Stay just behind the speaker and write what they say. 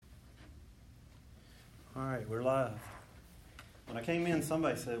All right, we're live. When I came in,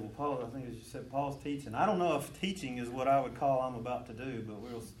 somebody said, well, Paul, I think as you said, Paul's teaching. I don't know if teaching is what I would call I'm about to do, but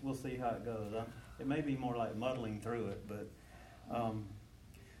we'll see how it goes. It may be more like muddling through it, but,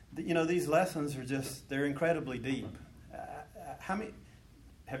 these lessons are they're incredibly deep. Have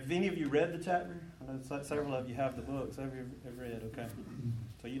any of you read the chapter? I know several of you have the books. Have you read? Okay.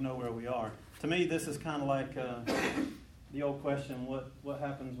 So you know where we are. To me, this is kind of like the old question, what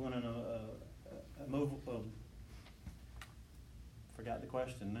happens when forgot the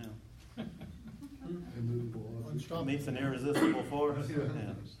question now. Meets an irresistible force.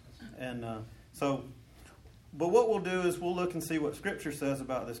 Yeah. And but what we'll do is we'll look and see what Scripture says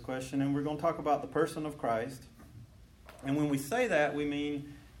about this question, and we're going to talk about the person of Christ. And when we say that, we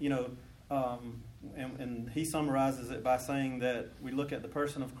mean, and he summarizes it by saying that we look at the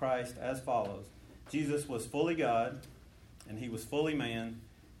person of Christ as follows. Jesus was fully God, and he was fully man,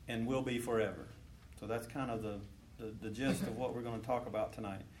 and will be forever. So that's kind of the gist of what we're going to talk about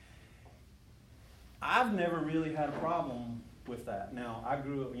tonight. I've never really had a problem with that. Now, I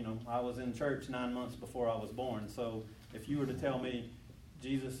grew up, I was in church 9 months before I was born. So if you were to tell me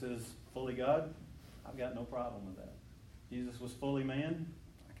Jesus is fully God, I've got no problem with that. Jesus was fully man,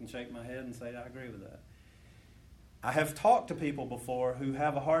 I can shake my head and say I agree with that. I have talked to people before who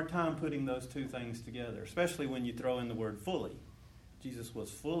have a hard time putting those two things together, especially when you throw in the word fully. Jesus was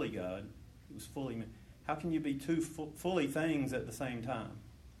fully God, he was fully man. How can you be two fully things at the same time?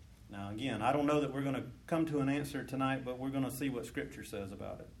 Now, again, I don't know that we're going to come to an answer tonight, but we're going to see what Scripture says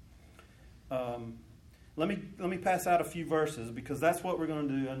about it. Let me pass out a few verses because that's what we're going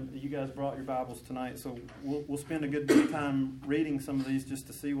to do. And you guys brought your Bibles tonight, so we'll spend a good bit of time reading some of these just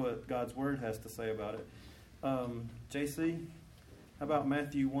to see what God's Word has to say about it. JC, how about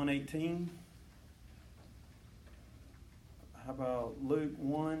Matthew 1:18? How about Luke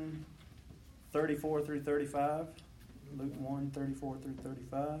 1:34 through 35? Luke 1:34 through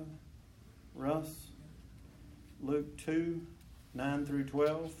 35. Russ, Luke 2:9 through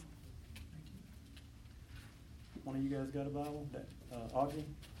 12. One of you guys got a Bible? Audrey?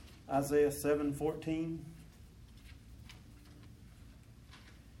 Isaiah 7:14.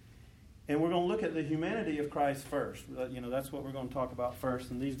 And we're going to look at the humanity of Christ first. That's what we're going to talk about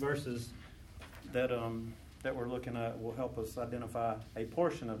first. And these verses that we're looking at will help us identify a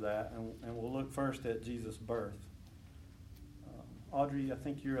portion of that. And we'll look first at Jesus' birth. Audrey, I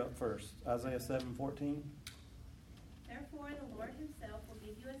think you're up first. Isaiah 7:14. Therefore the Lord himself will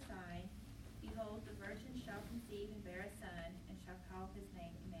give you a sign. Behold, the virgin shall conceive and bear a son, and shall call his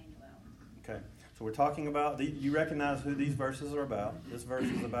name Emmanuel. Okay, so we're talking about, you recognize who these verses are about. This verse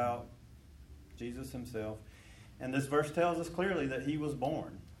is about Jesus himself. And this verse tells us clearly that he was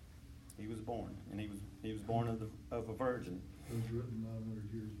born. He was born, and he was born of a virgin. It was written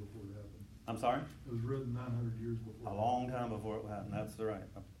 900 years before it happened. I'm sorry? It was written 900 years before. A long time before it happened. That's right.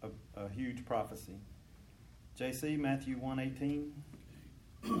 A huge prophecy. JC, Matthew 1:18.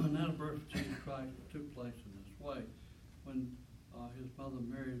 Now the birth of Jesus Christ took place in this way. When his mother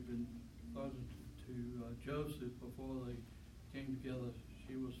Mary had been betrothed to Joseph before they came together,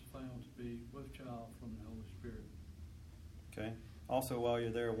 she was found to be with child from the Holy Spirit. Okay. Also, while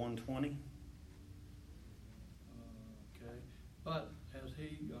you're there, 1:20. Okay. But as he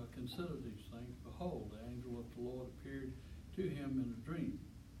considered these things, behold, the angel of the Lord appeared to him in a dream,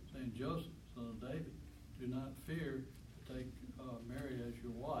 saying, Joseph, son of David, do not fear to take Mary as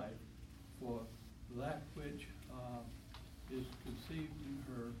your wife, for that which is conceived in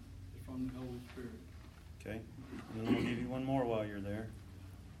her is from the Holy Spirit. Okay. And then we'll give you one more while you're there.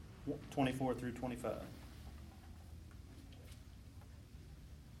 24 through 25.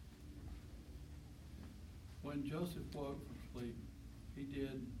 When Joseph woke from sleep, he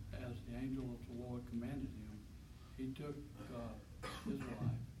did as the angel of the Lord commanded him. He took his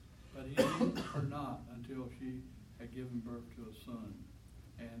wife, but he knew her not until she had given birth to a son,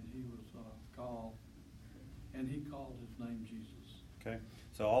 and he called his name Jesus. Okay,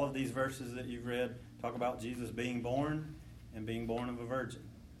 so all of these verses that you've read talk about Jesus being born and being born of a virgin.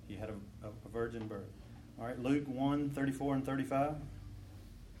 He had a virgin birth. All right, Luke 1:34 and 35.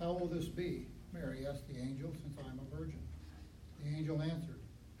 How will this be? Mary asked the angel, since I am a virgin. The angel answered,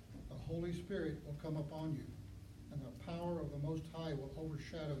 the Holy Spirit will come upon you, and the power of the Most High will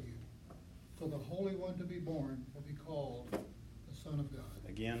overshadow you. So the Holy One to be born will be called the Son of God.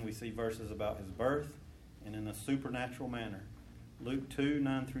 Again, we see verses about his birth and in a supernatural manner. Luke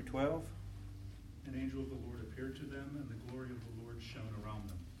 2:9 through 12. An angel of the Lord appeared to them, and the glory of the Lord shone around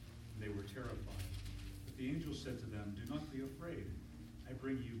them. They were terrified. But the angel said to them, do not be afraid. I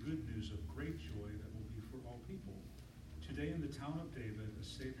bring you good news of great joy that will be for all people. Today in the town of David, a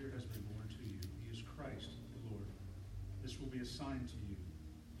Savior has been born to you. He is Christ. Christ, the Lord. This will be a sign to you.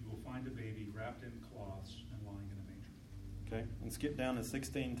 You will find a baby wrapped in cloths and lying in a manger. Okay, and skip down to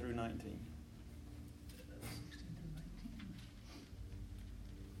 16 through 19.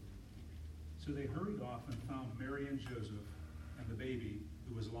 So they hurried off and found Mary and Joseph and the baby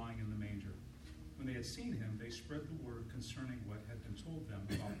who was lying in the manger. When they had seen him, they spread the word concerning what had been told them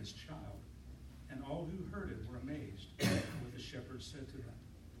about this child. And all who heard it were amazed at what the shepherds said to them.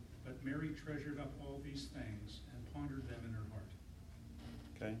 But Mary treasured up all these things and pondered them in her heart.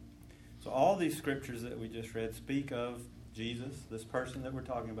 Okay, so all these scriptures that we just read speak of Jesus, this person that we're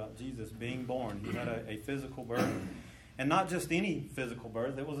talking about, Jesus being born. He had a physical birth. And not just any physical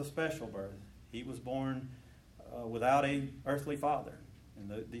birth, it was a special birth. He was born without an earthly father.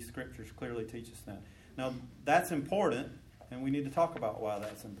 And these scriptures clearly teach us that. Now, that's important, and we need to talk about why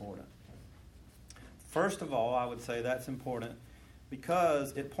that's important. First of all, I would say that's important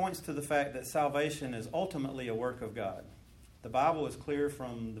because it points to the fact that salvation is ultimately a work of God. The Bible is clear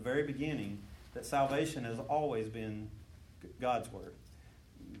from the very beginning that salvation has always been God's work.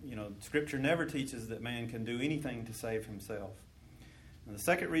 You know, Scripture never teaches that man can do anything to save himself. And the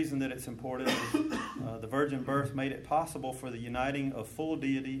second reason that it's important is the virgin birth made it possible for the uniting of full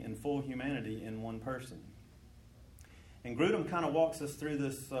deity and full humanity in one person. And Grudem kind of walks us through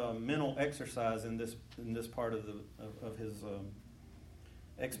this mental exercise in this part of his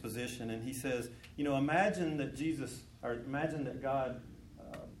exposition, and he says, you know, imagine that God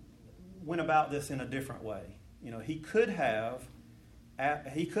went about this in a different way. You know, he could have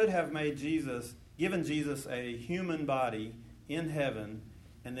given Jesus a human body in heaven,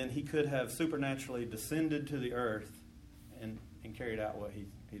 and then he could have supernaturally descended to the earth and carried out what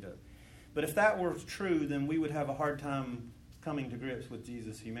he does. But if that were true, then we would have a hard time coming to grips with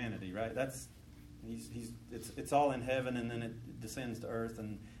Jesus' humanity, right? It's all in heaven, and then it descends to earth,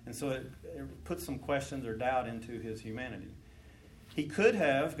 and so it puts some questions or doubt into his humanity.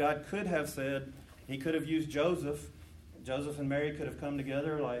 God could have said, he could have used Joseph. Joseph and Mary could have come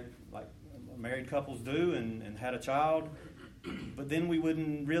together like married couples do and had a child. But then we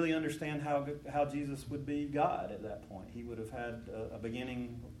wouldn't really understand how Jesus would be God at that point. He would have had a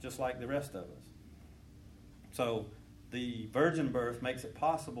beginning just like the rest of us. So the virgin birth makes it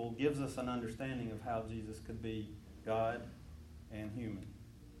possible, gives us an understanding of how Jesus could be God and human.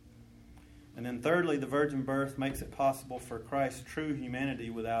 And then thirdly, the virgin birth makes it possible for Christ's true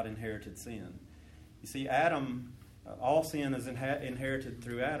humanity without inherited sin. You see, Adam, all sin is inherited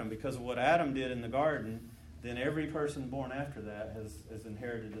through Adam. Because of what Adam did in the garden, then every person born after that has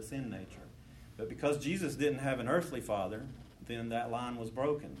inherited a sin nature. But because Jesus didn't have an earthly father, then that line was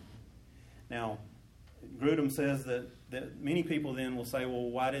broken. Now, Grudem says that many people then will say, well,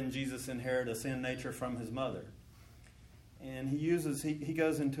 why didn't Jesus inherit a sin nature from his mother? And he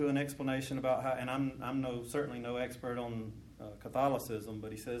goes into an explanation about how, and I'm certainly no expert on Catholicism,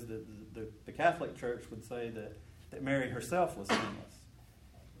 but he says that the Catholic Church would say that Mary herself was sinless.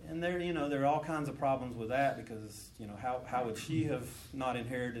 And there are all kinds of problems with that because, how would she have not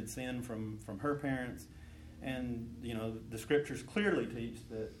inherited sin from her parents? And, the scriptures clearly teach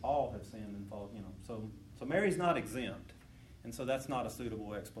that all have sinned and fall, So Mary's not exempt. And so that's not a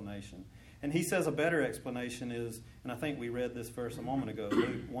suitable explanation. And he says a better explanation is, and I think we read this verse a moment ago,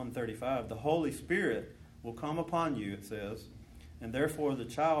 Luke 1:35, the Holy Spirit will come upon you, it says, and therefore the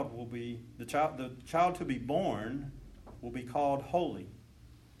child to be born will be called holy.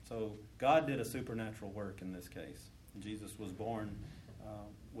 So God did a supernatural work in this case. Jesus was born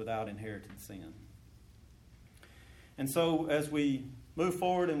without inherited sin. And so as we move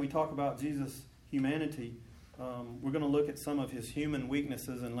forward and we talk about Jesus' humanity, we're going to look at some of his human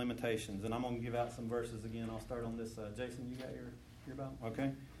weaknesses and limitations. And I'm going to give out some verses again. I'll start on this. Jason, you got your Bible?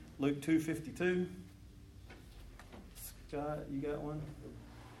 Okay. Luke 2:52. Scott, you got one?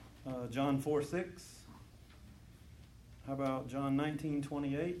 John 4:6. How about John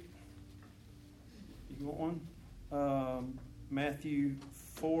 19:28? You want one? Matthew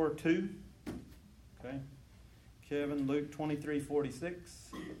 4:2. Okay. Kevin, Luke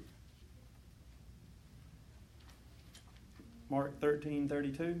 23:46. Mark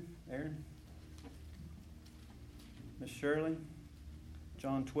 13:32. Aaron. Miss Shirley.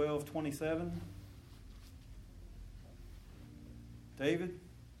 John 12:27. David.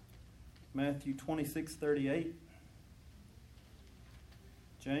 Matthew 26:38.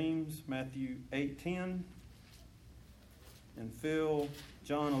 James, Matthew 8:10. And Phil,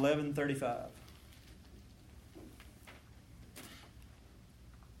 John 11:35.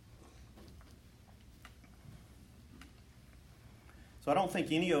 So I don't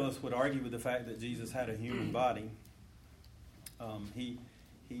think any of us would argue with the fact that Jesus had a human body. He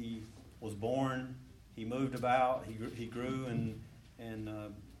was born He moved about. He grew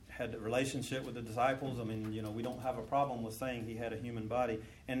and had a relationship with the disciples. I mean, we don't have a problem with saying he had a human body.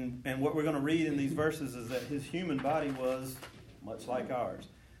 And what we're going to read in these verses is that his human body was much like ours.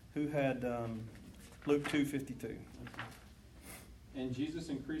 Who had Luke 2:52? And Jesus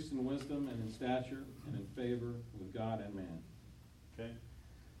increased in wisdom and in stature and in favor with God and man. Okay.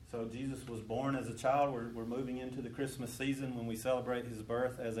 So Jesus was born as a child. We're moving into the Christmas season when we celebrate his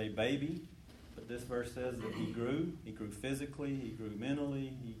birth as a baby. But this verse says that he grew. He grew physically. He grew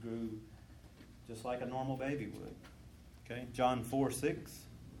mentally. He grew just like a normal baby would. Okay. John 4:6.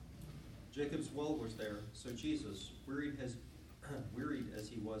 Jacob's well was there, so Jesus, wearied as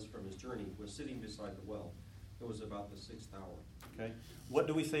he was from his journey, was sitting beside the well. It was about the 6th hour. Okay. What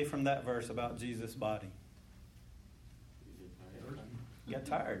do we say from that verse about Jesus' body? He got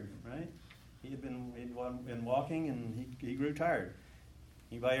tired, right? He'd been walking and he grew tired.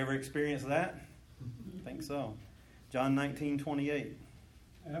 Anybody ever experienced that? I think so. John 19:28.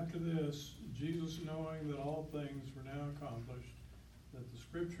 After this, Jesus, knowing that all things were now accomplished, that the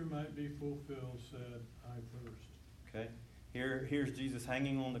scripture might be fulfilled, said, I thirst. Okay. Here's Jesus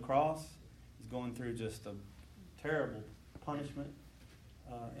hanging on the cross. He's going through just a terrible punishment.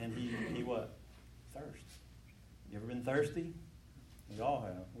 And he what? Thirsts. You ever been thirsty? We all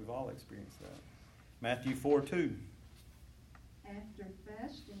have. We've all experienced that. Matthew 4:2. After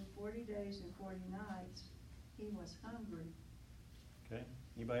fasting 40 days and 40 nights, he was hungry. Okay.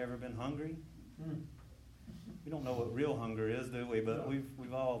 Anybody ever been hungry? We don't know what real hunger is, do we? But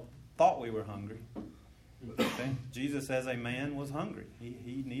we've all thought we were hungry. Okay. Jesus, as a man, was hungry.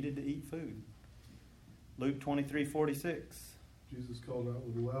 He needed to eat food. Luke 23:46. Jesus called out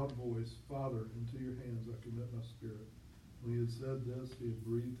with a loud voice, Father, into your hands I commit my spirit. When he had said this, he had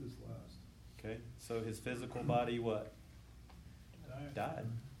breathed his last. Okay. So his physical body what? Died.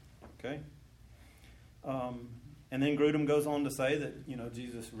 Okay. And then Grudem goes on to say that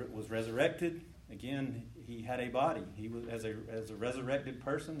Jesus was resurrected. Again, he had a body. He was as a resurrected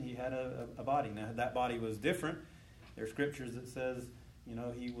person. He had a body. Now that body was different. There are scriptures that says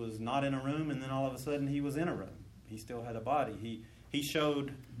he was not in a room, and then all of a sudden he was in a room. He still had a body. He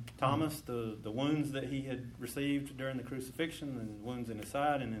showed Thomas the wounds that he had received during the crucifixion, and wounds in his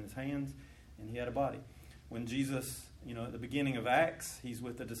side and in his hands, and he had a body. When Jesus, at the beginning of Acts, he's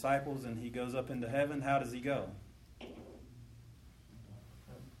with the disciples and he goes up into heaven. How does he go?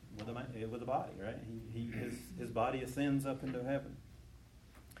 With a body, right? His body ascends up into heaven.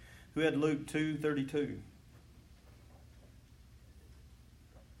 Who had Luke 2:32?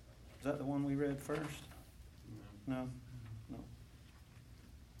 Is that the one we read first? No.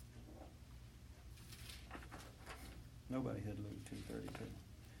 Nobody had Luke 2:32.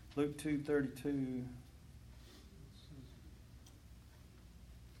 Luke 2:32.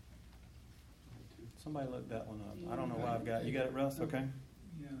 Somebody look that one up. I don't know why I've got it. You got it, Russ? Okay.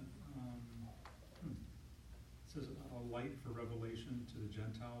 Yeah. It says a light for revelation to the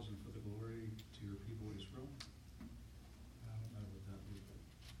Gentiles and for the glory to your people Israel. I don't know what that would be.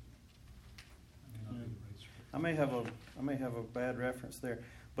 I may not be the right scripture. I may have a bad reference there,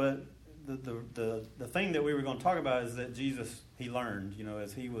 but the thing that we were going to talk about is that Jesus, he learned,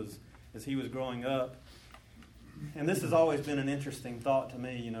 as he was growing up, and this has always been an interesting thought to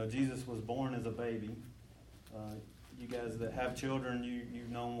me. Jesus was born as a baby. You guys that have children, you've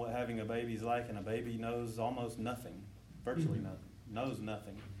known what having a baby's like, and a baby knows almost nothing, virtually nothing, knows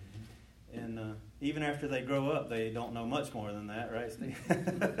nothing. And even after they grow up, they don't know much more than that, right, Steve?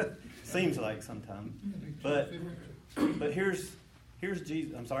 Seems like sometimes. But here's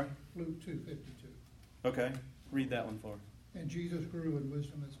Jesus. I'm sorry? Luke 2:52. Okay. Read that one for us. And Jesus grew in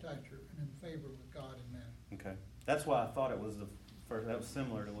wisdom and stature and in favor with God and man. Okay. That's why I thought it was the first. That was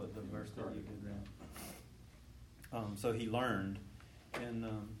similar to what the verse that you did read. So he learned. And,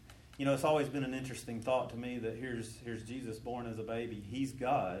 it's always been an interesting thought to me that here's Jesus born as a baby. He's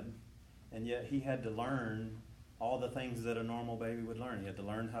God, and yet he had to learn all the things that a normal baby would learn. He had to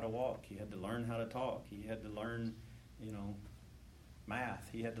learn how to walk. He had to learn how to talk. He had to learn, math.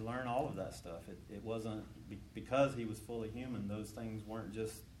 He had to learn all of that stuff. It wasn't, because he was fully human, those things weren't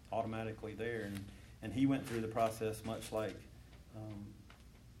just automatically there. And he went through the process much like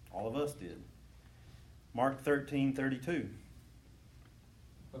all of us did. Mark 13:32.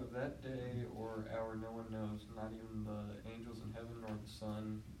 But of that day or hour no one knows, not even the angels in heaven nor the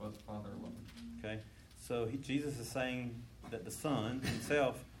Son, but the Father alone. Okay, so Jesus is saying that the Son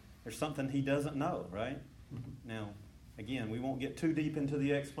himself, there's something he doesn't know, right? Now, again, we won't get too deep into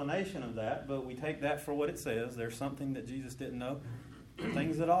the explanation of that, but we take that for what it says. There's something that Jesus didn't know,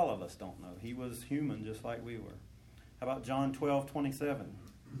 things that all of us don't know. He was human just like we were. How about John 12:27?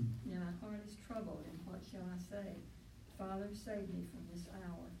 Now my heart is troubled, and what shall I say? Father, save me from this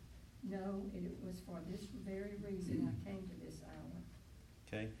hour. No, it was for this very reason I came to this hour.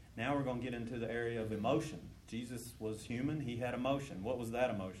 Okay, now we're going to get into the area of emotion. Jesus was human. He had emotion. What was that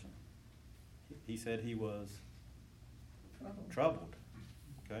emotion? He said he was troubled.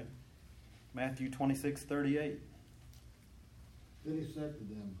 Okay, Matthew 26:38. Then he said to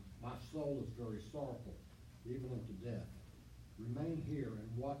them, my soul is very sorrowful, even unto death. Remain here and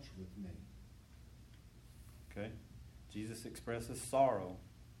watch with me. Okay, Jesus expresses sorrow.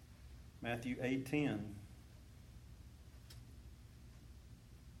 Matthew 8:10.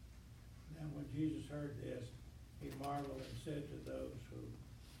 Now when Jesus heard this, he marveled and said to those who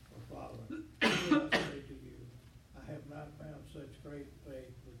were following, truly I say to you, I have not found such great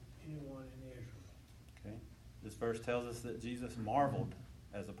faith with anyone in Israel. Okay, this verse tells us that Jesus marveled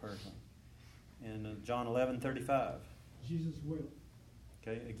as a person. In John 11:35. Jesus will.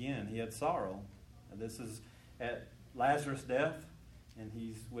 Okay, again, he had sorrow. And this is at Lazarus' death, and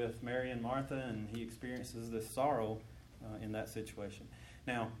he's with Mary and Martha, and he experiences this sorrow in that situation.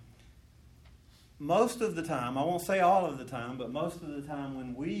 Now, most of the time, I won't say all of the time, but most of the time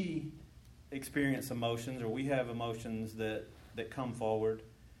when we experience emotions or we have emotions that come forward,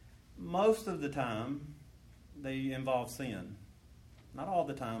 most of the time they involve sin. Not all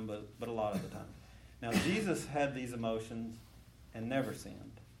the time, but a lot of the time. Now, Jesus had these emotions and never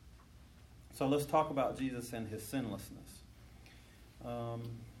sinned. So let's talk about Jesus and his sinlessness.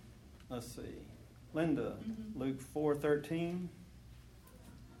 Let's see. Linda, Luke 4:13.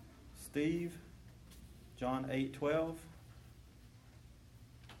 Steve, John 8:12.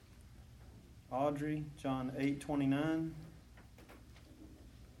 Audrey, John 8:29.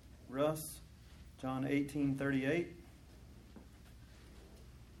 Russ, John 18:38.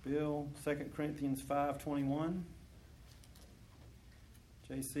 Bill, 2 Corinthians 5:21.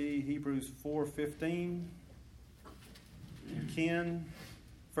 JC, Hebrews 4:15. And Ken,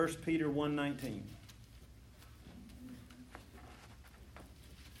 1 Peter 1:19.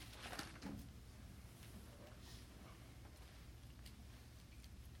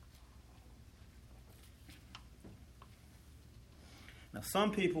 Now,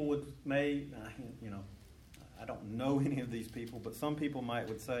 some people would I don't know any of these people, but some people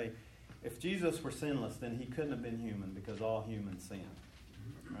would say, if Jesus were sinless, then he couldn't have been human because all humans sin.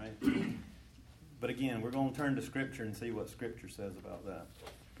 Right? But again, we're going to turn to Scripture and see what Scripture says about that.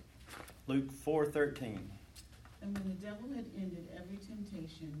 Luke 4:13. And when the devil had ended every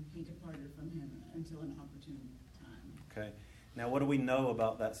temptation, he departed from him until an opportune time. Okay. Now, what do we know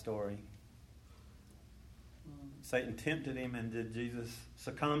about that story? Satan tempted him, and did Jesus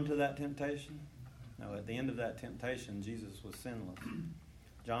succumb to that temptation? No, at the end of that temptation, Jesus was sinless.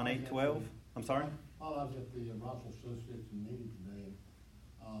 John 8:12. I'm sorry? I was at the Russell Associates meeting today.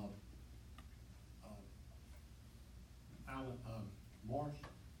 Alan Morris,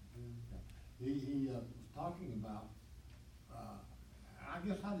 he was talking about, I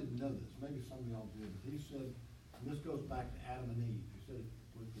guess I didn't know this, maybe some of y'all did, but he said, and this goes back to Adam and Eve, he said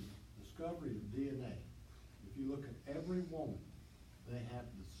with the discovery of DNA, if you look at every woman, they have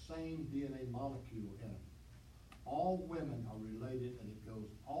the same DNA molecule in them. All women are related, and it goes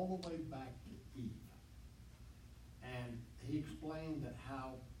all the way back to Eve. And he explained that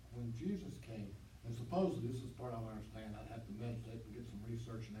how when Jesus came, and supposedly this is part I don't understand, I'd have to meditate and get some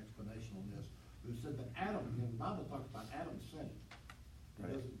research and explanation on this, but it said that Adam, the Bible talks about Adam sinning.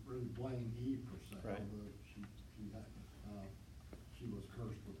 It doesn't really blame Eve per se, although she was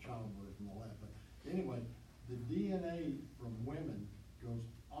cursed with childbirth and all that. But anyway, the DNA from women goes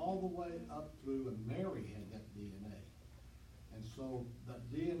all the way up through, and Mary had that DNA. And so that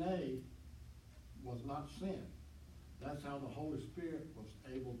DNA was not sin. That's how the Holy Spirit was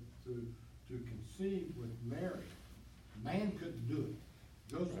able to conceive with Mary. Man couldn't do it.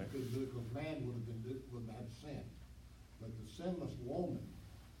 Joseph couldn't do it because man would have had sin. But the sinless woman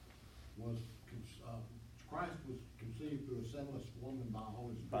Christ was conceived through a sinless woman by the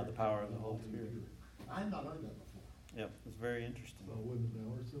Holy Spirit. By the power of the Holy Spirit. I had not heard that before. Yep, it's very interesting. So women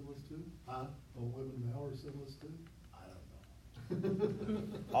now are sinless too? Huh? Women now are sinless too? I don't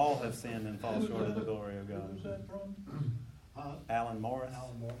know. All have sinned and fall short of the glory of God. Who's that from? Alan Morris.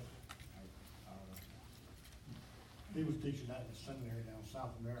 Alan Morris. He was teaching that in a seminary down in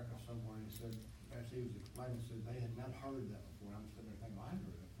South America somewhere, and he said, as he was explaining, he said they had not heard that before. I'm sitting there thinking, well, I hadn't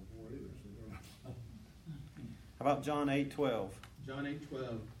heard that before either. So they're not. How about John 8:12? John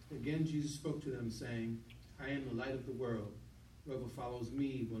 8:12. Again Jesus spoke to them, saying, I am the light of the world. Whoever follows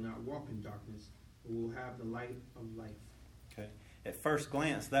me will not walk in darkness, but will have the light of life. Okay. At first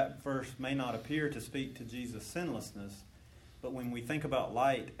glance, that verse may not appear to speak to Jesus' sinlessness, but when we think about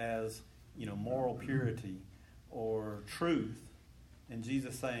light as moral purity or truth, and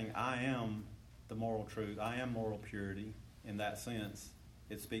Jesus saying, I am the moral truth, I am moral purity, in that sense,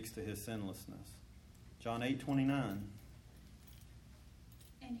 it speaks to his sinlessness. John 8:29.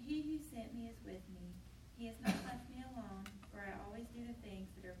 And he who sent me is with me. He has not left me alone, for I always do the things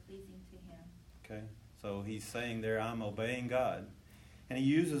that are pleasing to him. Okay, so he's saying there, I'm obeying God. And he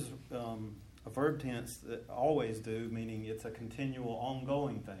uses a verb tense that always do, meaning it's a continual,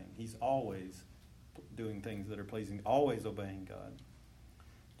 ongoing thing. He's always doing things that are pleasing, always obeying God.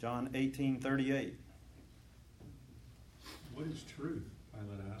 John 18:38. What is truth?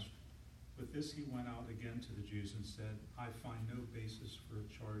 Pilate asked. With this he went out again to the Jews and said, I find no basis for a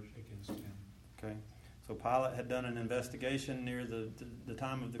charge against him. Okay, so Pilate had done an investigation near the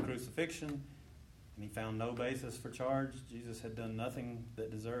time of the crucifixion, and he found no basis for charge. Jesus had done nothing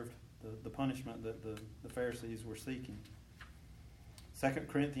that deserved the punishment that the Pharisees were seeking. 2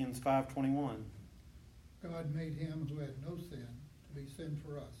 Corinthians 5:21. God made him who had no sin to be sin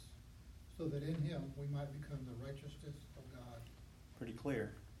for us, so that in him we might become the righteousness of God. Pretty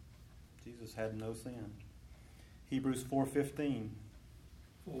clear. Jesus had no sin. Hebrews 4:15.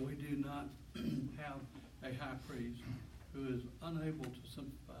 For we do not have a high priest who is unable to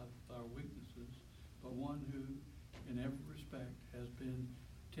sympathize with our weaknesses, but one who, in every respect, has been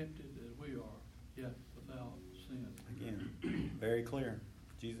tempted as we are, yet without sin. Again, very clear.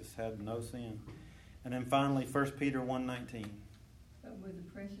 Jesus had no sin. And then finally, 1 Peter 1:19. But with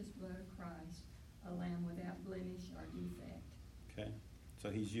the precious blood of Christ, a lamb without blemish or defect. Okay, so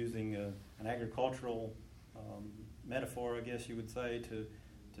he's using an agricultural metaphor, I guess you would say,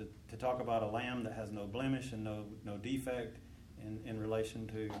 to talk about a lamb that has no blemish and no defect in relation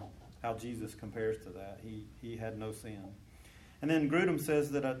to how Jesus compares to that. He had no sin. And then Grudem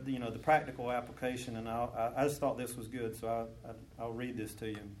says that the practical application, and I just thought this was good, so I'll read this to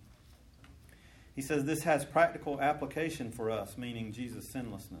you. He says this has practical application for us, meaning Jesus'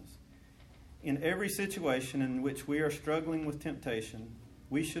 sinlessness. In every situation in which we are struggling with temptation,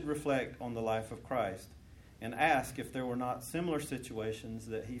 we should reflect on the life of Christ and ask if there were not similar situations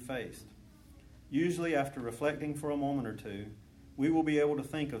that he faced. Usually, after reflecting for a moment or two, we will be able to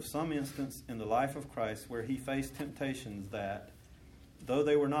think of some instance in the life of Christ where he faced temptations that, though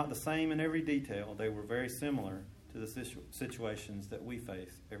they were not the same in every detail, they were very similar to the situations that we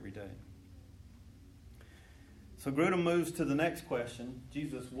face every day. So Grudem moves to the next question.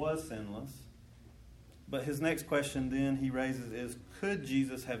 Jesus was sinless. But his next question then he raises is, could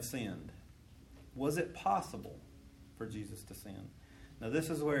Jesus have sinned? Was it possible for Jesus to sin? Now this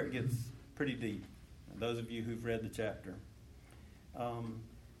is where it gets pretty deep, those of you who've read the chapter.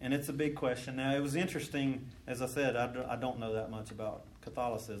 And it's a big question. Now it was interesting, as I said, I don't know that much about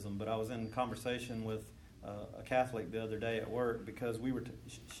Catholicism, but I was in conversation with a Catholic the other day at work because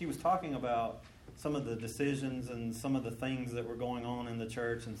she was talking about some of the decisions and some of the things that were going on in the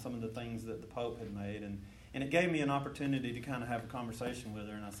church and some of the things that the Pope had made. And it gave me an opportunity to kind of have a conversation with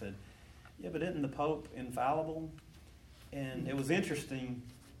her. And I said, yeah, but isn't the Pope infallible? And it was interesting.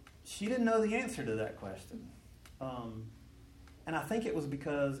 She didn't know the answer to that question. And I think it was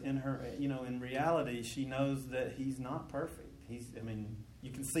because in reality, she knows that he's not perfect. You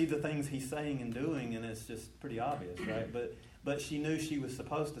can see the things he's saying and doing, and it's just pretty obvious, right? But she knew she was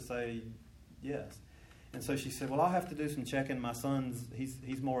supposed to say yes. And so she said, well, I'll have to do some checking. My son's,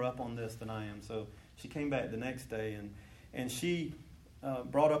 he's more up on this than I am. So she came back the next day, and she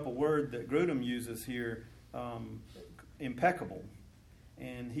brought up a word that Grudem uses here, impeccable.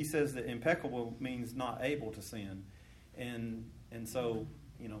 And he says that impeccable means not able to sin. And so,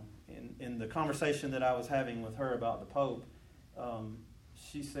 in the conversation that I was having with her about the Pope,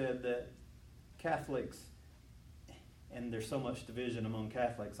 she said that Catholics, and there's so much division among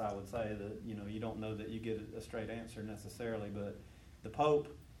Catholics, I would say, that, you don't know that you get a straight answer necessarily, but the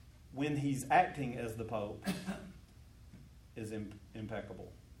Pope, when he's acting as the Pope, is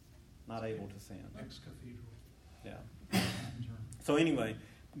impeccable, not able to sin. Ex-cathedral. Yeah. So anyway,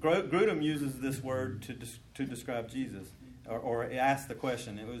 Grudem uses this word to describe Jesus, or ask the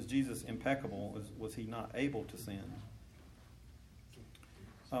question, was Jesus impeccable? Was he not able to sin?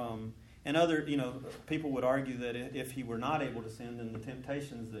 And other, people would argue that if he were not able to sin, then the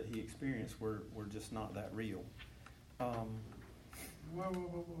temptations that he experienced were just not that real.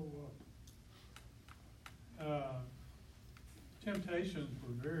 Temptations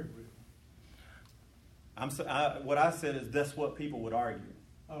were very real. What I said is that's what people would argue,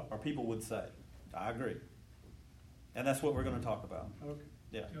 or people would say. I agree. And that's what we're going to talk about. Okay.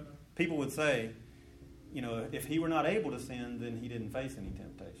 Yeah. People would say, if he were not able to sin, then he didn't face any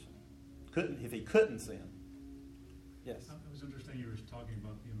temptation. If he couldn't sin. Yes. It was interesting you were talking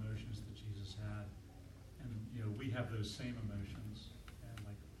about the emotions that had. And, we have those same emotions, and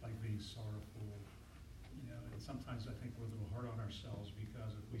like being sorrowful. And sometimes I think we're a little hard on ourselves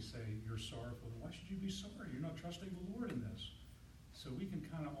because if we say you're sorrowful, then why should you be sorry? You're not trusting the Lord in this. So we can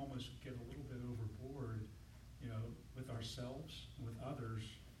kind of almost get a little bit overboard, with ourselves, with others,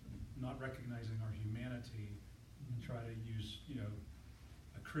 not recognizing our humanity, and try to use,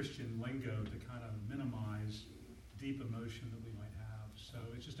 a Christian lingo to kind of minimize deep emotion that we might have. So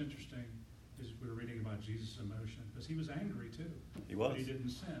it's just interesting as we were reading about Jesus' emotion, because he was angry too. He was. But he didn't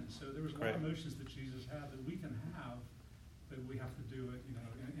sin. So there was a lot of emotions that Jesus had that we can have, but we have to do it,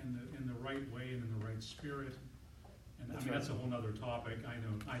 in the right way and in the right spirit. And that's a whole other topic.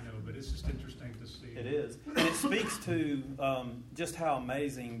 I know, but it's just interesting to see. It is, and it speaks to just how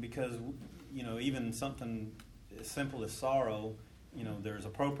amazing, because even something as simple as sorrow, there's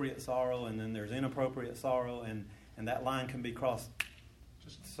appropriate sorrow, and then there's inappropriate sorrow, and that line can be crossed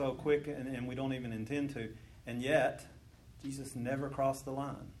just so quick, and we don't even intend to. And yet, Jesus never crossed the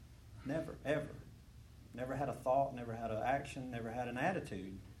line. Never, ever. Never had a thought, never had an action, never had an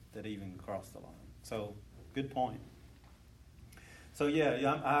attitude that even crossed the line. So, good point. So,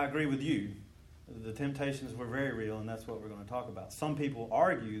 I agree with you. The temptations were very real, and that's what we're going to talk about. Some people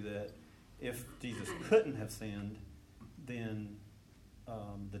argue that if Jesus couldn't have sinned, then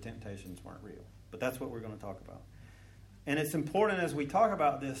the temptations weren't real. But that's what we're going to talk about. And it's important as we talk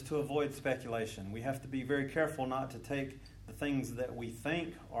about this to avoid speculation. We have to be very careful not to take the things that we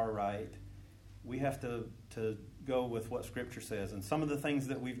think are right. We have to go with what Scripture says. And some of the things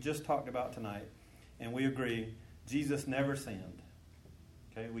that we've just talked about tonight, and we agree, Jesus never sinned.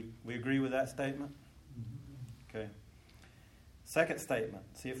 Okay, we agree with that statement? Okay. Second statement,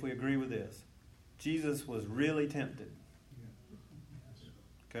 see if we agree with this. Jesus was really tempted.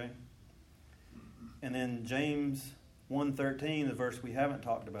 Okay? And then James 1:13, the verse we haven't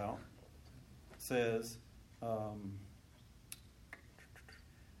talked about, says,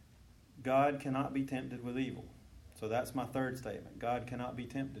 God cannot be tempted with evil. So that's my third statement. God cannot be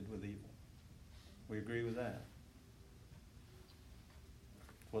tempted with evil. We agree with that.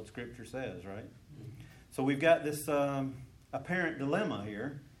 That's what Scripture says, right? So we've got this apparent dilemma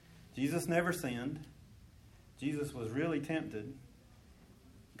here. Jesus never sinned. Jesus was really tempted.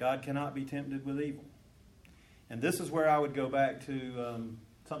 God cannot be tempted with evil. And this is where I would go back to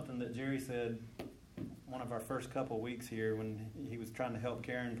something that Jerry said one of our first couple of weeks here when he was trying to help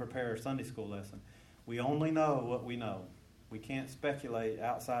Karen prepare her Sunday school lesson. We only know what we know. We can't speculate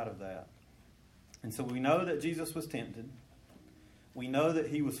outside of that. And so we know that Jesus was tempted. We know that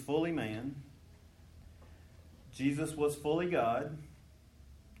he was fully man. Jesus was fully God.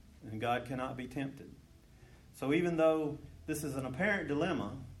 And God cannot be tempted. So even though this is an apparent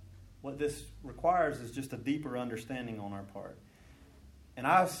dilemma, what this requires is just a deeper understanding on our part. And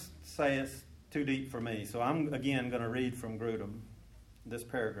I say it's too deep for me, so I'm again going to read from Grudem, this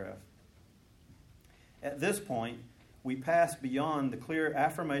paragraph. At this point, we pass beyond the clear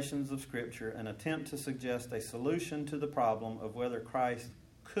affirmations of Scripture and attempt to suggest a solution to the problem of whether Christ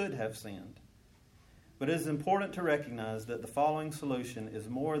could have sinned. But it is important to recognize that the following solution is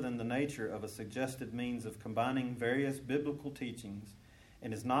more than the nature of a suggested means of combining various biblical teachings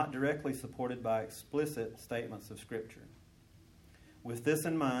and is not directly supported by explicit statements of Scripture. With this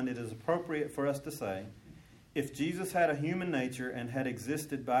in mind, it is appropriate for us to say, if Jesus had a human nature and had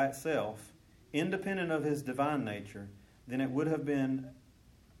existed by itself, independent of his divine nature, then it would have been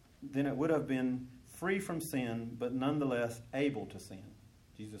free from sin, but nonetheless able to sin.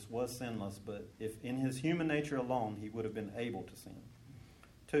 Jesus was sinless, but if in his human nature alone, he would have been able to sin.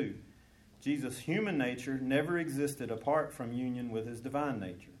 2, Jesus' human nature never existed apart from union with his divine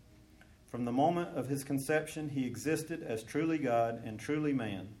nature. From the moment of his conception, he existed as truly God and truly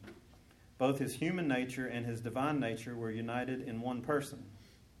man. Both his human nature and his divine nature were united in one person.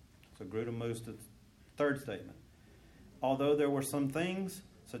 So Grudem moves to the third statement. Although there were some things,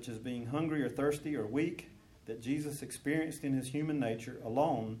 such as being hungry or thirsty or weak, that Jesus experienced in his human nature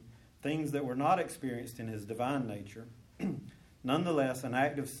alone, things that were not experienced in his divine nature, nonetheless, an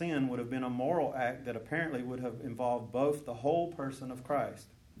act of sin would have been a moral act that apparently would have involved both the whole person of Christ.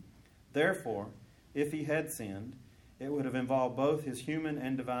 Therefore, if he had sinned, it would have involved both his human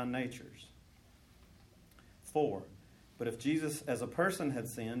and divine natures. 4, but if Jesus as a person had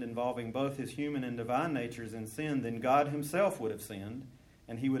sinned, involving both his human and divine natures in sin, then God himself would have sinned,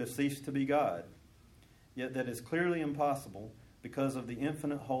 and he would have ceased to be God. Yet that is clearly impossible because of the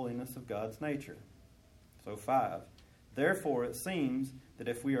infinite holiness of God's nature. So 5, therefore it seems that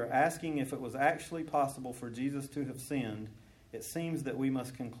if we are asking if it was actually possible for Jesus to have sinned, it seems that we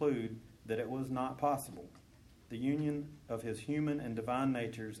must conclude that it was not possible. the union of his human and divine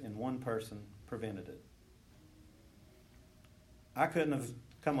natures in one person prevented it. I couldn't have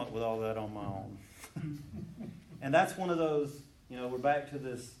come up with all that on my own. And that's one of those, we're back to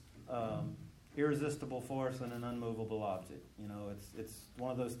this irresistible force and an unmovable object. It's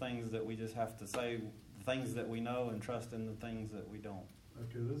one of those things that we just have to say the things that we know and trust in the things that we don't.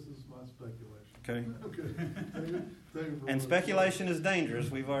 Okay, this is my speculation. Okay. Okay. Take it And speculation is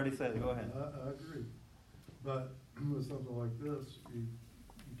dangerous. We've already said it. Go ahead. I agree. But with something like this, you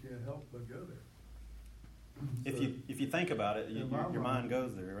can't help but go there. If you think about it, your mind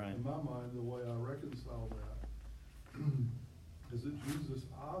goes there, right? In my mind, the way I reconcile that is that Jesus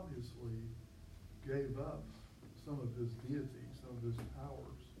obviously gave up some of his deity, some of his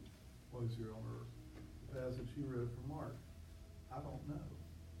powers while he's here on earth. The passage he read from Mark, I don't know.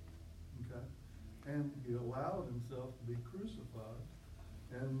 Okay? And he allowed himself to be crucified.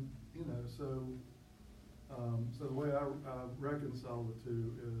 And, so the way I reconcile the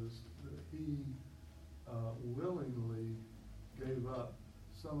two is that he willingly gave up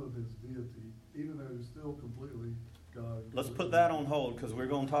some of his deity, even though he's still completely God. Let's put that on hold because we're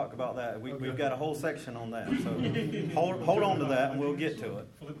going to talk about that. We've got a whole section on that. So hold on to that and we'll get to it.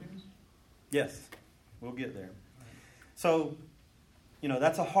 Philippians? Yes, we'll get there. So,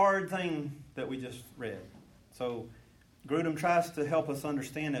 that's a hard thing that we just read. So Grudem tries to help us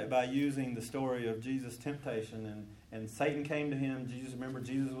understand it by using the story of Jesus' temptation. And Satan came to him.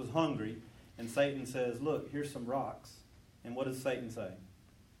 Jesus was hungry. And Satan says, look, here's some rocks. And what does Satan say?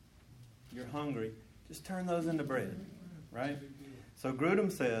 You're hungry. Just turn those into bread. Right? So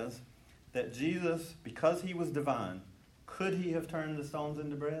Grudem says that Jesus, because he was divine, could he have turned the stones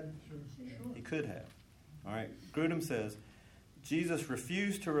into bread? Sure. He could have. All right. Grudem says, Jesus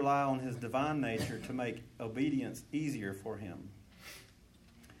refused to rely on his divine nature to make obedience easier for him.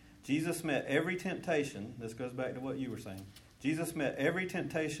 Jesus met every temptation. This goes back to what you were saying. Jesus met every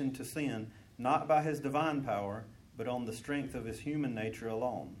temptation to sin not by his divine power, but on the strength of his human nature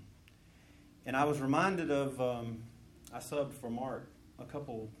alone. And I was reminded of, I subbed for Mark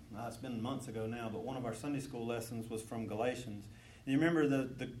it's been months ago now, but one of our Sunday school lessons was from Galatians. And you remember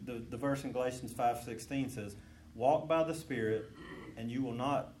the verse in Galatians 5:16 says, walk by the Spirit, and you will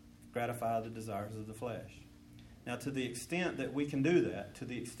not gratify the desires of the flesh. Now, to the extent that we can do that, to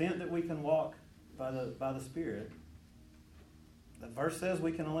the extent that we can walk by the Spirit, the verse says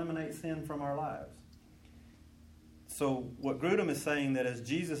we can eliminate sin from our lives. So what Grudem is saying that as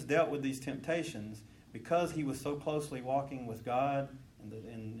Jesus dealt with these temptations, because he was so closely walking with God and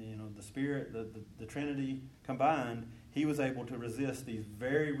the Spirit, the Trinity combined, he was able to resist these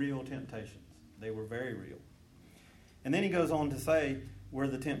very real temptations. They were very real. And then he goes on to say, were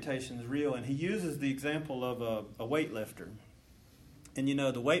the temptations real? And he uses the example of a weightlifter. And the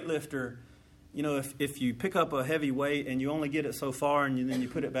weightlifter, if you pick up a heavy weight and you only get it so far and then you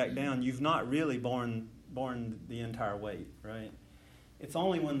put it back down, you've not really borne the entire weight, right? It's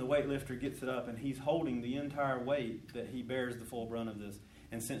only when the weightlifter gets it up and he's holding the entire weight that he bears the full brunt of this.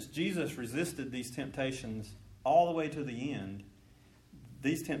 And since Jesus resisted these temptations all the way to the end,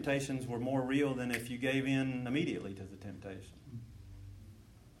 these temptations were more real than if you gave in immediately to the temptation.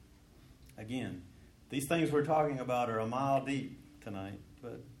 Again, these things we're talking about are a mile deep tonight.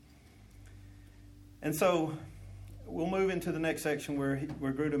 And so we'll move into the next section where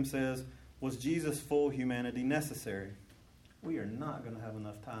Grudem says, was Jesus' full humanity necessary? We are not going to have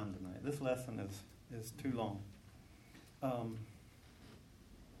enough time tonight. This lesson is too long.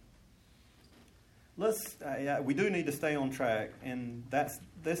 We do need to stay on track, and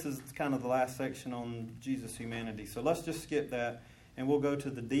this is kind of the last section on Jesus' humanity. So let's just skip that, and we'll go to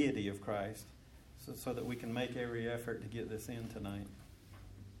the deity of Christ, so that we can make every effort to get this in tonight.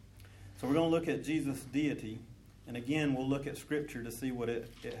 So we're going to look at Jesus' deity, and again, we'll look at Scripture to see what it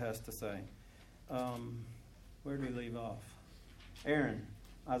has to say. Where do we leave off? Aaron,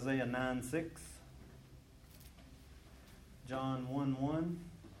 Isaiah 9:6, John 1:1,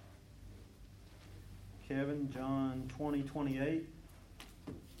 Kevin, John 20:28,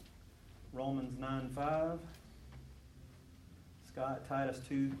 Romans 9:5, Scott, Titus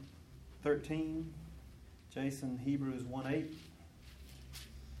 2:13, Jason, Hebrews 1:8,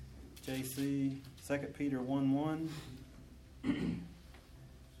 JC, 2 Peter 1:1,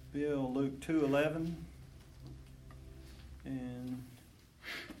 Bill, Luke 2:11, and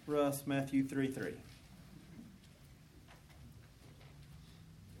Russ, Matthew 3:3.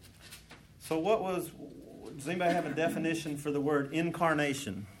 So does anybody have a definition for the word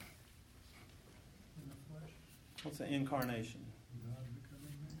incarnation? What's an incarnation?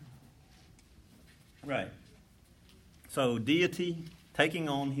 Right. So deity taking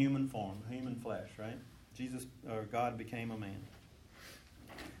on human form, human flesh, right? God became a man.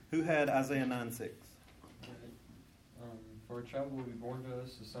 Who had Isaiah 9:6? For a child will be born to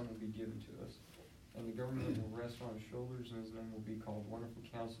us, a son will be given to us, and the government will rest on his shoulders, and his name will be called Wonderful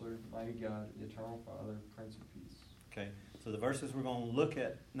Counselor, Mighty God, Eternal Father, Prince of Peace. Okay, so the verses we're going to look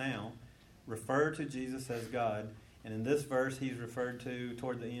at now refer to Jesus as God, and in this verse he's referred to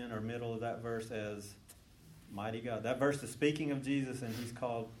toward the end or middle of that verse as Mighty God. That verse is speaking of Jesus, and he's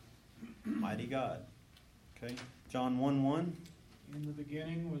called Mighty God. Okay, John 1:1. In the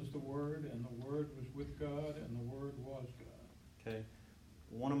beginning was the Word, and the Word was with God, and the Word was God. Okay,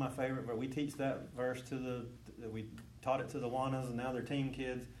 one of my favorite, we teach that verse we taught it to the Wanas, and now they're teen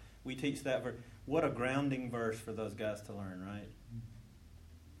kids. We teach that verse. What a grounding verse for those guys to learn, right?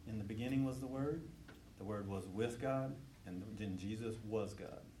 In the beginning was the Word was with God, and then Jesus was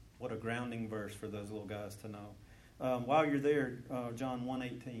God. What a grounding verse for those little guys to know. While you're there, John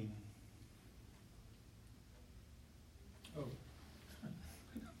 1:18. Oh.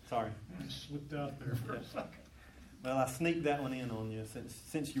 Sorry. I slipped out there for a second. Well, I sneaked that one in on you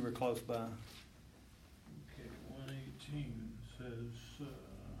since you were close by. Okay, 1:18 says,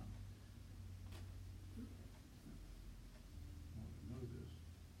 move this.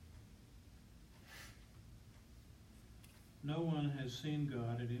 No one has seen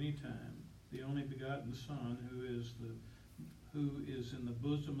God at any time. The only begotten Son, who is in the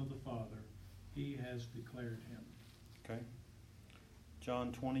bosom of the Father, he has declared him. Okay.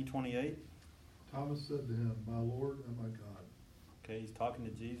 John 20:28. Thomas said to him, My Lord and my God. Okay, he's talking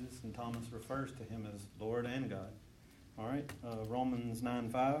to Jesus, and Thomas refers to him as Lord and God. All right, Romans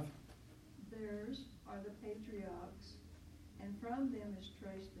 9:5. Theirs are the patriarchs, and from them is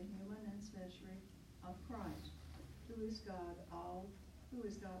traced the human ancestry of Christ, who is God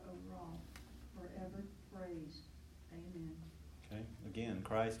over all, forever praised. Amen. Okay, again,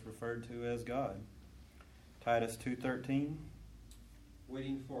 Christ referred to as God. Titus 2:13.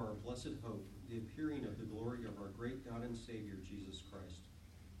 Waiting for our blessed hope, the appearing of the glory of our great God and Savior, Jesus Christ.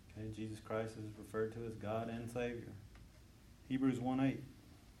 Okay, Jesus Christ is referred to as God and Savior. Hebrews 1:8.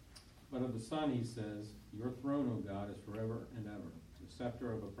 But of the Son he says, Your throne, O God, is forever and ever. The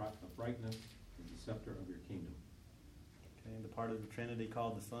scepter of uprightness is the scepter of your kingdom. Okay, the part of the Trinity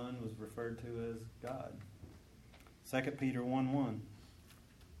called the Son was referred to as God. 2 Peter 1:1.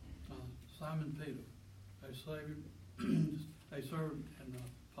 Simon Peter, a Savior, a servant and the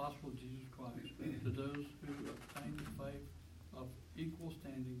apostle of Jesus Christ, to those who obtain the faith of equal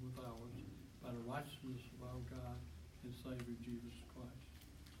standing with ours by the righteousness of our God and Savior Jesus Christ.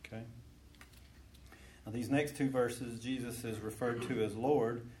 Okay. Now these next two verses, Jesus is referred to as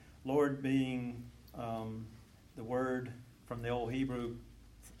Lord. Lord being the word from the Old Hebrew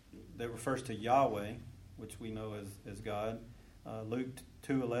that refers to Yahweh, which we know as God. Luke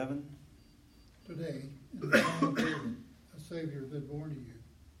 2:11. Today, in the town of David, a Savior has been born to you.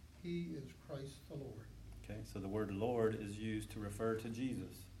 He is Christ the Lord. Okay, so the word Lord is used to refer to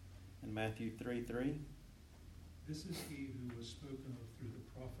Jesus. In Matthew 3:3. This is he who was spoken of through the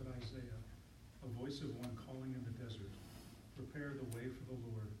prophet Isaiah, a voice of one calling in the desert, prepare the way for the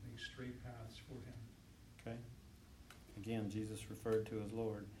Lord, make straight paths for him. Okay. Again, Jesus referred to as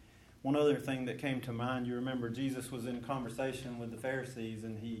Lord. One other thing that came to mind, you remember Jesus was in conversation with the Pharisees,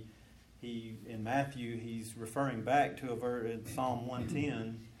 and he in Matthew, he's referring back to a verse in Psalm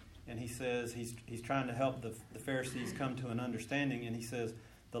 110, and he says he's trying to help the Pharisees come to an understanding, and he says,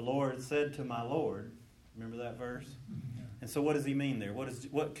 the Lord said to my Lord. Remember that verse? Yeah. And so what does he mean there? What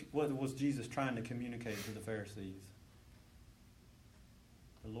was Jesus trying to communicate to the Pharisees?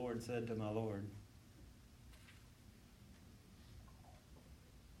 The Lord said to my Lord.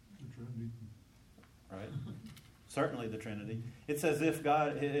 The Trinity. Right? Certainly the Trinity. It's as if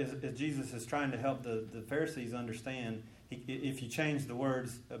Jesus is trying to help the Pharisees understand. If you change the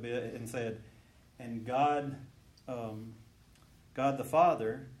words a bit and said, and God the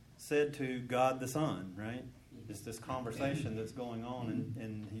Father said to God the Son, right? It's this conversation that's going on,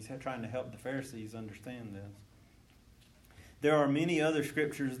 and he's trying to help the Pharisees understand this. There are many other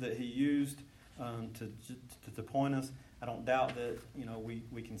scriptures that he used to point us. I don't doubt that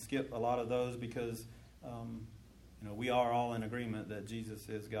we can skip a lot of those because we are all in agreement that Jesus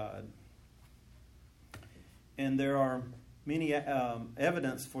is God. And there are many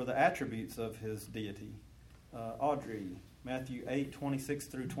evidence for the attributes of his deity. Audrey, Matthew 8:26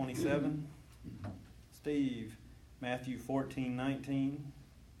 through 27. Steve, Matthew 14:19.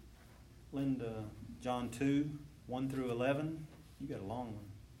 Linda, John 2:1 through 11. You got a long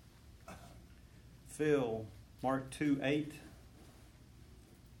one. Phil, Mark 2:8.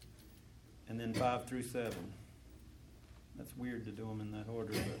 And then 5 through 7. That's weird to do them in that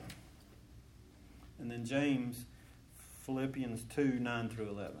order. But. And then James, Philippians 2, 9 through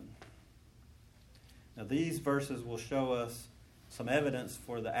 11. Now these verses will show us some evidence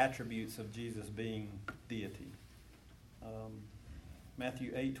for the attributes of Jesus being deity.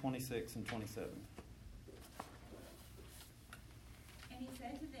 Matthew 8, 26 and 27. And he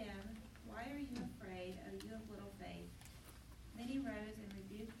said to them, Why are you afraid, O you of little faith? Then he rose and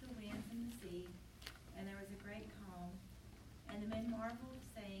rebuked the winds and the sea, and there was a great calm. And the men marveled,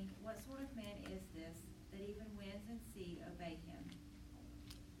 saying, What sort of man is this, that even winds and sea obey him?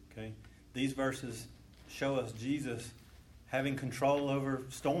 Okay. These verses show us Jesus having control over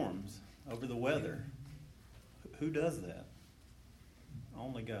storms, over the weather. Who does that?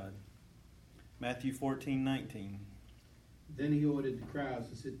 Only God. Matthew 14, 19. Then he ordered the crowds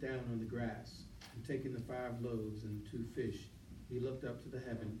to sit down on the grass, and taking the 5 loaves and 2 fish, he looked up to the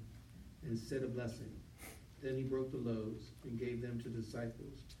heaven and said a blessing. Then he broke the loaves and gave them to the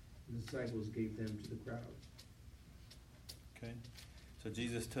disciples, and the disciples gave them to the crowd. Okay. So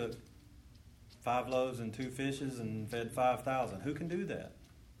Jesus took 5 loaves and 2 fishes and fed 5,000. Who can do that?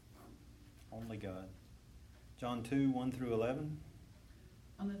 Only God. John 2, 1 through 11.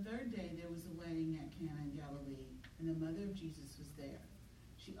 On the 3rd day there was a wedding at Cana in Galilee, and the mother of Jesus was there.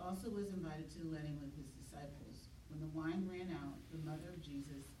 She also was invited to the wedding with his disciples. When the wine ran out, the mother of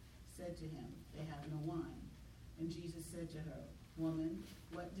Jesus said to him, They have no wine. And Jesus said to her, Woman,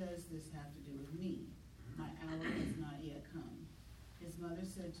 what does this have to do with me? My hour has not yet come. His mother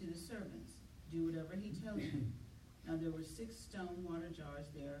said to the servants, Do whatever he tells you. Now there were 6 stone water jars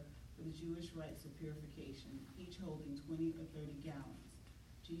there for the Jewish rites of purification, each holding 20 or 30 gallons.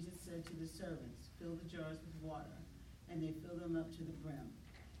 Jesus said to the servants, Fill the jars with water, and they filled them up to the brim.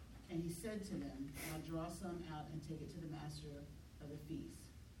 And he said to them, Now draw some out and take it to the master of the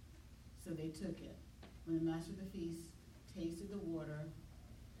feast. So they took it. When the master of the feast tasted the water,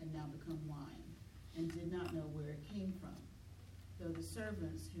 had now become wine, and did not know where it came from, though the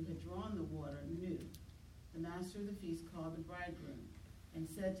servants who had drawn the water knew. The master of the feast called the bridegroom and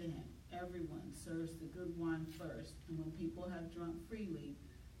said to him, Everyone serves the good wine first, and when people have drunk freely,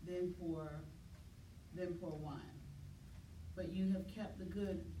 then pour wine. But you have kept the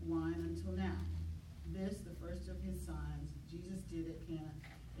good wine until now. This, the first of his signs, Jesus did at Cana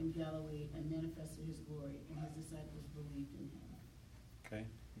in Galilee and manifested his glory, and his disciples believed in him. Okay.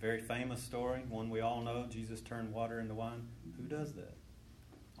 Very famous story, one we all know. Jesus turned water into wine. Who does that?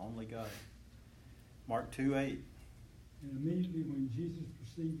 Only God. Mark 2, 8. And immediately when Jesus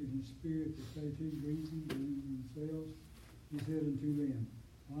perceived in his spirit that they too reasoned in themselves, he said unto them,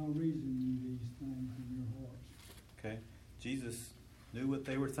 Why reason ye these things in your hearts? Okay. Jesus knew what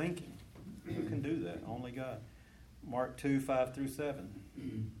they were thinking. Who can do that? Only God. Mark 2, 5 through 7.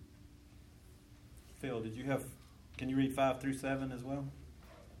 Phil, can you read 5 through 7 as well?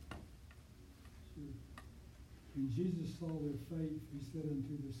 Sure. When Jesus saw their faith, he said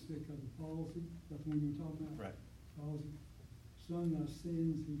unto the sick of the palsy, that's the one you were talking about? Right. Palsy. Son, thy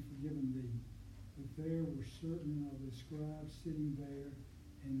sins he forgiven thee. But there were certain of the scribes sitting there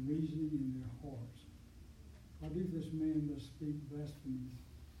and reasoning in their hearts. Why doth this man thus speak blasphemies?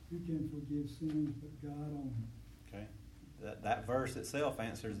 Who can forgive sins but God only? Okay. That verse itself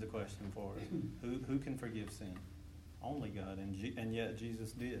answers the question for us. Who can forgive sin? Only God, and yet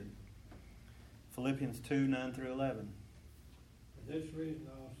Jesus did. Philippians 2, 9 through 11. For this reason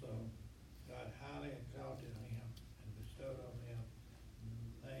also, God highly exalted him and bestowed on him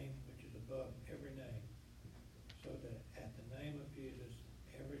the name which is above every name, so that at the name of Jesus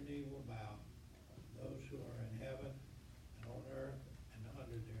every knee will bow, those who are in heaven and on earth and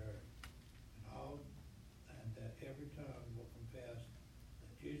under the earth, and that every tongue will confess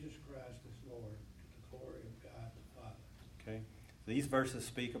that Jesus Christ is Lord, to the glory of God the Father. Okay. These verses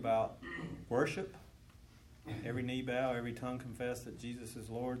speak about worship. Every knee bow, every tongue confess that Jesus is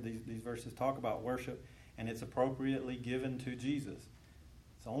Lord. These verses talk about worship, and it's appropriately given to Jesus.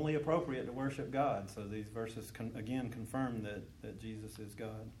 It's only appropriate to worship God. So these verses again confirm that Jesus is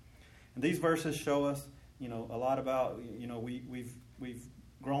God. And these verses show us, a lot about, we've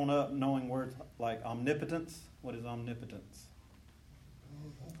grown up knowing words like omnipotence. What is omnipotence?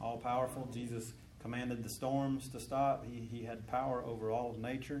 All powerful. Jesus commanded the storms to stop. He had power over all of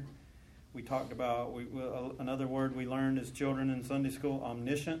nature. We talked about, another word we learned as children in Sunday school,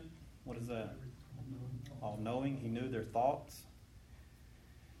 omniscient. What is that? All-knowing. He knew their thoughts.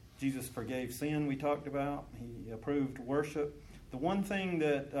 Jesus forgave sin, we talked about. He approved worship. The one thing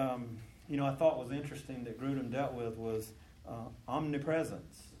that, I thought was interesting that Grudem dealt with was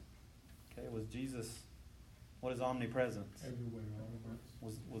omnipresence. Okay, was Jesus, what is omnipresence? Everywhere, all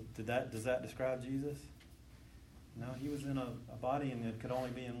Does that describe Jesus? No, he was in a body and it could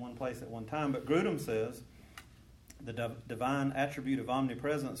only be in one place at one time. But Grudem says the divine attribute of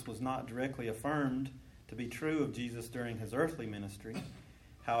omnipresence was not directly affirmed to be true of Jesus during his earthly ministry.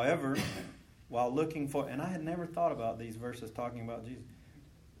 However, while looking for, and I had never thought about these verses talking about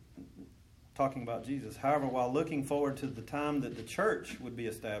Jesus. However, while looking forward to the time that the church would be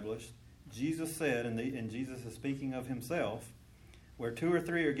established, Jesus said, and Jesus is speaking of himself, where 2 or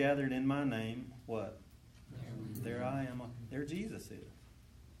 3 are gathered in my name, what? There I am. There Jesus is.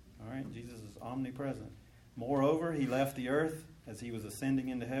 All right, Jesus is omnipresent. Moreover, he left the earth as he was ascending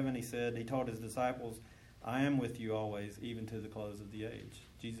into heaven. He taught his disciples, I am with you always, even to the close of the age.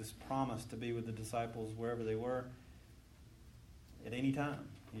 Jesus promised to be with the disciples wherever they were at any time.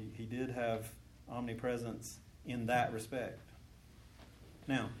 He did have omnipresence in that respect.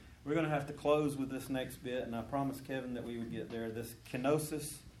 Now, we're going to have to close with this next bit, and I promised Kevin that we would get there. This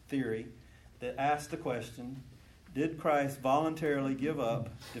kenosis theory that asks the question, did Christ voluntarily give up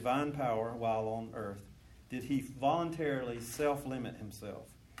divine power while on earth? Did he voluntarily self-limit himself?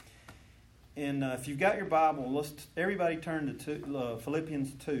 And if you've got your Bible, everybody turn to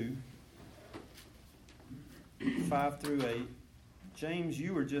Philippians 2, 5 through 8. James,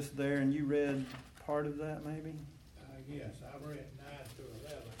 you were just there and you read part of that, maybe? Yes, I read 9 through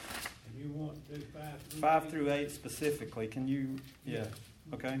 11. And you want to do 5 through 8? 5 through 8 specifically. Can you? Yeah. Yes.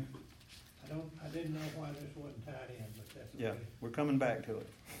 Okay. I didn't know why this wasn't tied in, but that's okay. Yeah, we're coming back to it.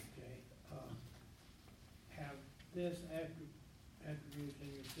 Okay. Have this attribute in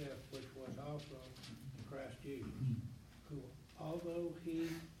yourself, which was also in Christ Jesus, who, although he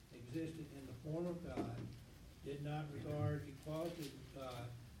existed in the form of God, did not regard equality with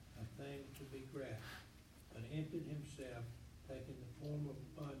God a thing to be grasped, but emptied himself, taking the form of a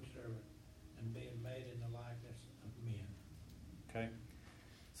bondservant and being made in the likeness of men. Okay.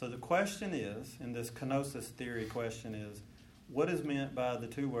 So the question is, in this kenosis theory question is, what is meant by the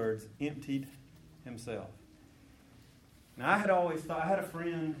 2 words, emptied himself? Now, I had always thought, I had a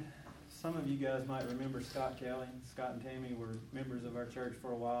friend, some of you guys might remember Scott Kelly. Scott and Tammy were members of our church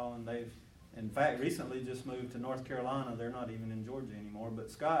for a while, and they've, in fact, recently just moved to North Carolina. They're not even in Georgia anymore. But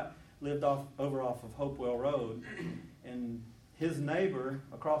Scott lived over off of Hopewell Road, and his neighbor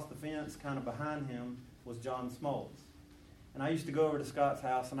across the fence, kind of behind him, was John Smoltz. And I used to go over to Scott's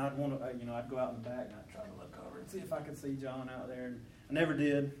house, and I'd go out in the back, and I'd try to look over and see if I could see John out there. And I never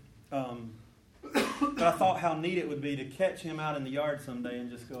did. But I thought how neat it would be to catch him out in the yard someday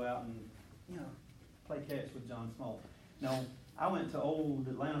and just go out and, play catch with John Smoltz. Now, I went to old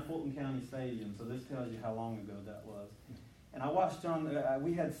Atlanta Fulton County Stadium, so this tells you how long ago that was. And I watched John,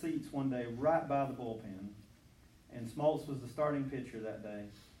 we had seats one day right by the bullpen, and Smoltz was the starting pitcher that day.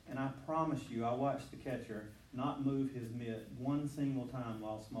 And I promise you, I watched the catcher not move his mitt one single time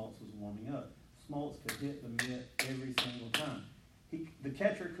while Smoltz was warming up. Smoltz could hit the mitt every single time. The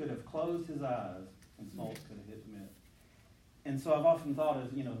catcher could have closed his eyes, and Smoltz could have hit the mitt. And so I've often thought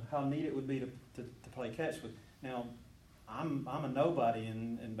of, how neat it would be to play catch with. Now, I'm a nobody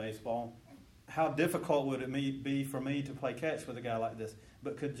in baseball. How difficult would it be for me to play catch with a guy like this?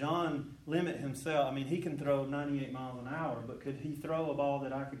 But could John limit himself? I mean, he can throw 98 miles an hour, but could he throw a ball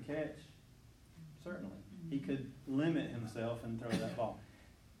that I could catch? Certainly. He could limit himself and throw that ball.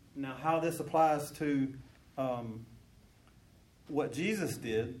 Now, how this applies to what Jesus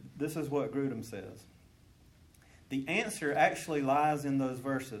did, this is what Grudem says. The answer actually lies in those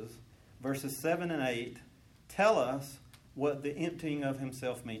verses. Verses 7 and 8 tell us what the emptying of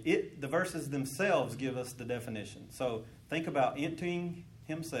himself means. The verses themselves give us the definition. So think about emptying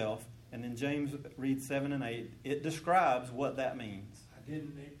himself, and then James reads 7 and 8. It describes what that means. I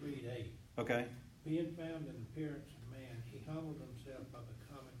didn't read 8. Okay. Being found in appearance of man, he humbled himself by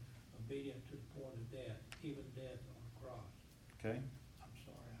becoming obedient to the point of death, even death on the cross. Okay. I'm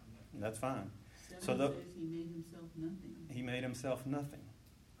sorry. That's fine. So says he made himself nothing. He made himself nothing.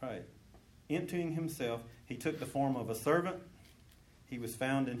 Right. Emptying himself, he took the form of a servant. He was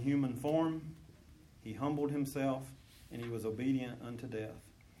found in human form. He humbled himself, and he was obedient unto death.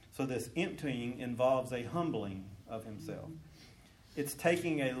 So this emptying involves a humbling of himself. It's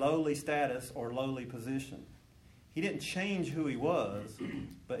taking a lowly status or lowly position. He didn't change who he was,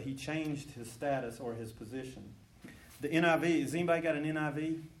 but he changed his status or his position. The NIV, has anybody got an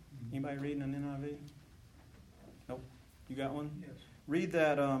NIV? Anybody reading an NIV? Nope. You got one? Yes. Read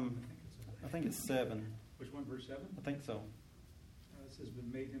that, I think it's 7. Which one, verse 7? I think so. It says, but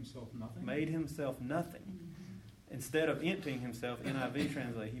made himself nothing. Made himself nothing. Instead of emptying himself, NIV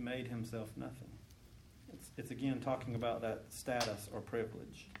translate, he made himself nothing. It's again talking about that status or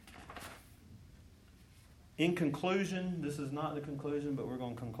privilege. In conclusion, this is not the conclusion, but we're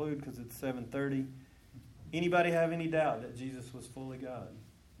going to conclude because it's 7:30. Anybody have any doubt that Jesus was fully God?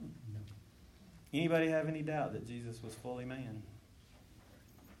 Anybody have any doubt that Jesus was fully man?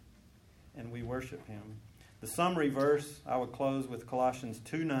 And we worship him. The summary verse, I would close with Colossians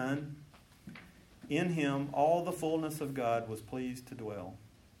 2:9. In him all the fullness of God was pleased to dwell.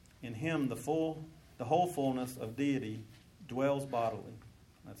 In him the whole fullness of deity dwells bodily.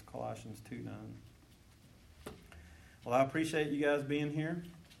 That's Colossians 2:9. Well, I appreciate you guys being here.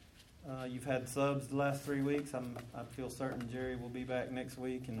 You've had subs the last 3 weeks. I feel certain Jerry will be back next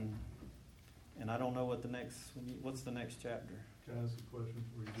week, and I don't know what's the next chapter. Can I ask a question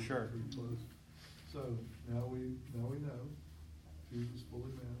before you Sure. get close? So now we know Jesus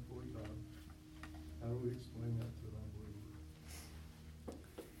fully man, fully God. How do we explain that to an unbeliever?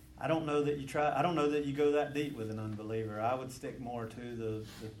 I don't know that you go that deep with an unbeliever. I would stick more to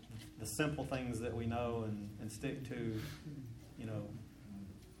the simple things that we know and stick to,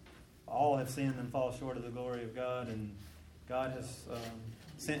 all have sinned and fall short of the glory of God, and God has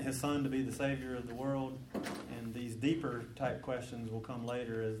sent his Son to be the Savior of the world, and these deeper type questions will come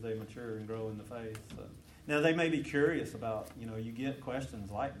later as they mature and grow in the faith. So, now, they may be curious about, you get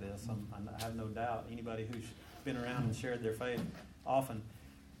questions like this. I have no doubt. Anybody who's been around and shared their faith often,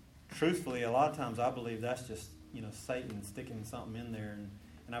 truthfully, a lot of times I believe that's just, Satan sticking something in there.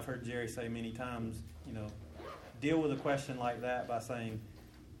 And I've heard Jerry say many times, deal with a question like that by saying,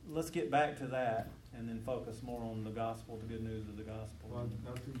 let's get back to that and then focus more on the gospel, the good news of the gospel. Well,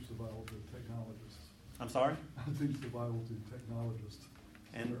 I teach the Bible to technologists. I'm sorry? I teach the Bible to technologists.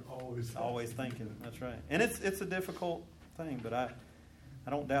 And they're always thinking. That's right. And it's a difficult thing, but I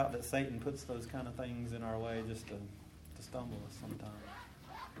don't doubt that Satan puts those kind of things in our way just to stumble us sometimes.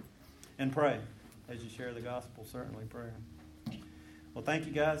 And pray. As you share the gospel, certainly pray. Well, thank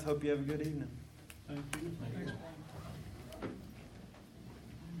you guys. Hope you have a good evening. Thank you. Thanks.